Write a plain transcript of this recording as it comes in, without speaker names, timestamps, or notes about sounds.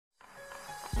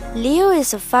Leo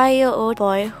is a 5-year-old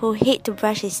boy who hates to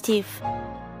brush his teeth.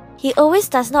 He always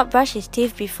does not brush his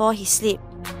teeth before he sleeps.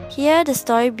 Here the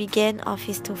story began of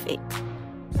his toothache.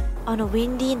 On a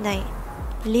windy night,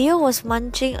 Leo was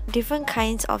munching different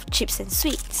kinds of chips and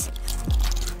sweets.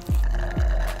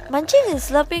 Munching and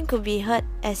slurping could be heard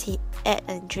as he ate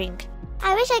and drank.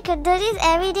 I wish I could do this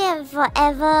every day and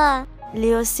forever,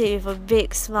 Leo said with a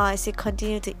big smile as he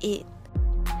continued to eat.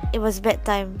 It was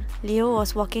bedtime. Leo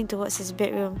was walking towards his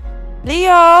bedroom.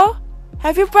 Leo,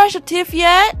 have you brushed your teeth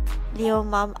yet? Leo's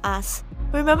mom asked.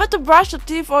 Remember to brush your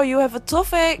teeth or you have a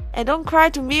toothache, and don't cry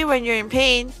to me when you're in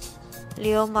pain.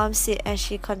 Leo's mom said as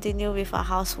she continued with her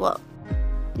housework.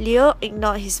 Leo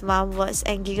ignored his mom's words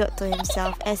and giggled to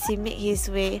himself as he made his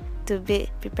way to bed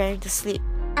preparing to sleep.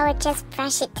 I will just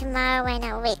brush it tomorrow when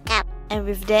I wake up. And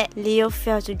with that, Leo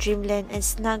fell to dreamland and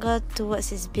snuggled towards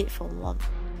his bed for warmth.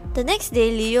 The next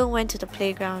day, Leo went to the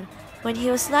playground. When he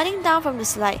was sliding down from the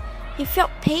slide, he felt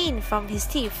pain from his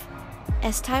teeth.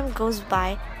 As time goes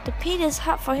by, the pain is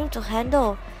hard for him to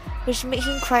handle, which made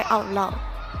him cry out loud.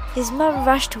 His mom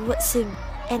rushed towards him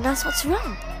and asked what's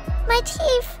wrong. My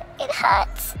teeth, it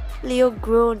hurts. Leo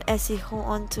groaned as he held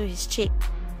on to his cheek.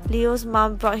 Leo's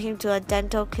mom brought him to a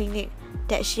dental clinic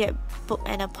that she had booked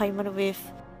an appointment with.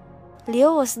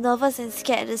 Leo was nervous and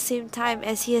scared at the same time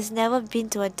as he has never been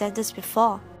to a dentist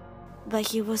before. But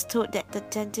he was told that the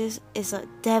dentist is a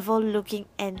devil-looking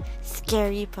and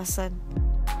scary person.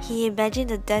 He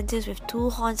imagined the dentist with 2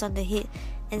 horns on the head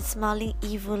and smiling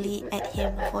evilly at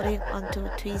him, holding onto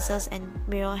tweezers and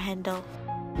mirror handle.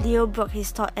 Leo broke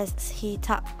his thought as he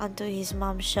tugged onto his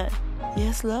mom's shirt.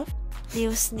 Yes, love?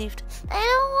 Leo sniffed. I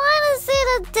don't want to see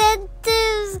the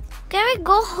dentist. Can we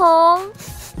go home?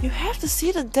 You have to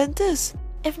see the dentist.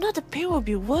 If not, the pain will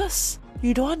be worse.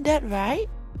 You don't want that, right?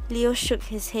 Leo shook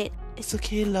his head. It's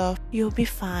okay, love. You'll be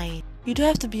fine. You don't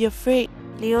have to be afraid.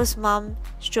 Leo's mom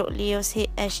stroked Leo's head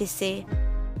as she said,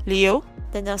 Leo?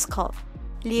 The nurse called.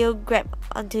 Leo grabbed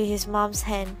onto his mom's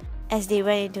hand as they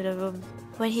went into the room.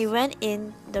 When he went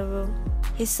in the room,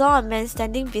 he saw a man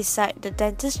standing beside the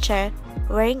dentist's chair,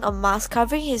 wearing a mask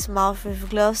covering his mouth with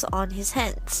gloves on his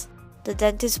hands. The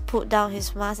dentist pulled down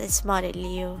his mask and smiled at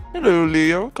Leo. Hello,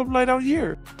 Leo. Come lie down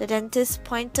here. The dentist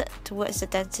pointed towards the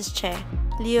dentist's chair.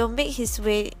 Leo made his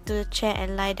way to the chair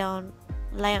and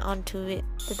lying onto it.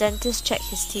 The dentist checked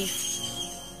his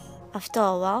teeth. After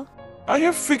a while, I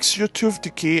have fixed your tooth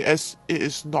decay as it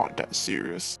is not that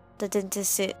serious. the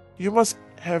dentist said. You must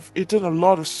have eaten a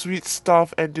lot of sweet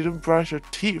stuff and didn't brush your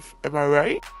teeth, am I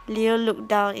right? Leo looked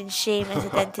down in shame as the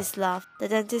dentist laughed. The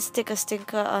dentist took a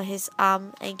sticker on his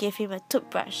arm and gave him a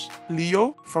toothbrush.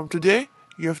 Leo, from today,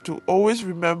 you have to always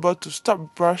remember to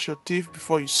stop brush your teeth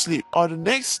before you sleep, or the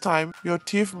next time your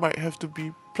teeth might have to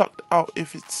be plucked out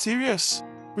if it's serious,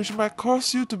 which might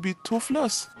cause you to be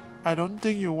toothless. I don't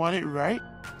think you want it, right?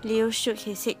 Leo shook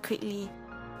his head quickly.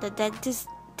 The dentist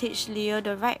taught Leo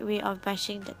the right way of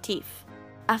brushing the teeth.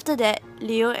 After that,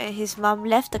 Leo and his mom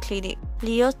left the clinic.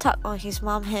 Leo tugged on his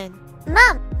mom's hand.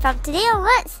 Mom, from today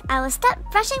onwards, I will start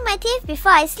brushing my teeth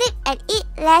before I sleep and eat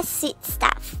less sweet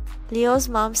stuff. Leo's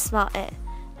mom smiled at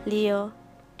Leo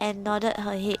and nodded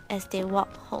her head as they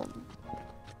walked home.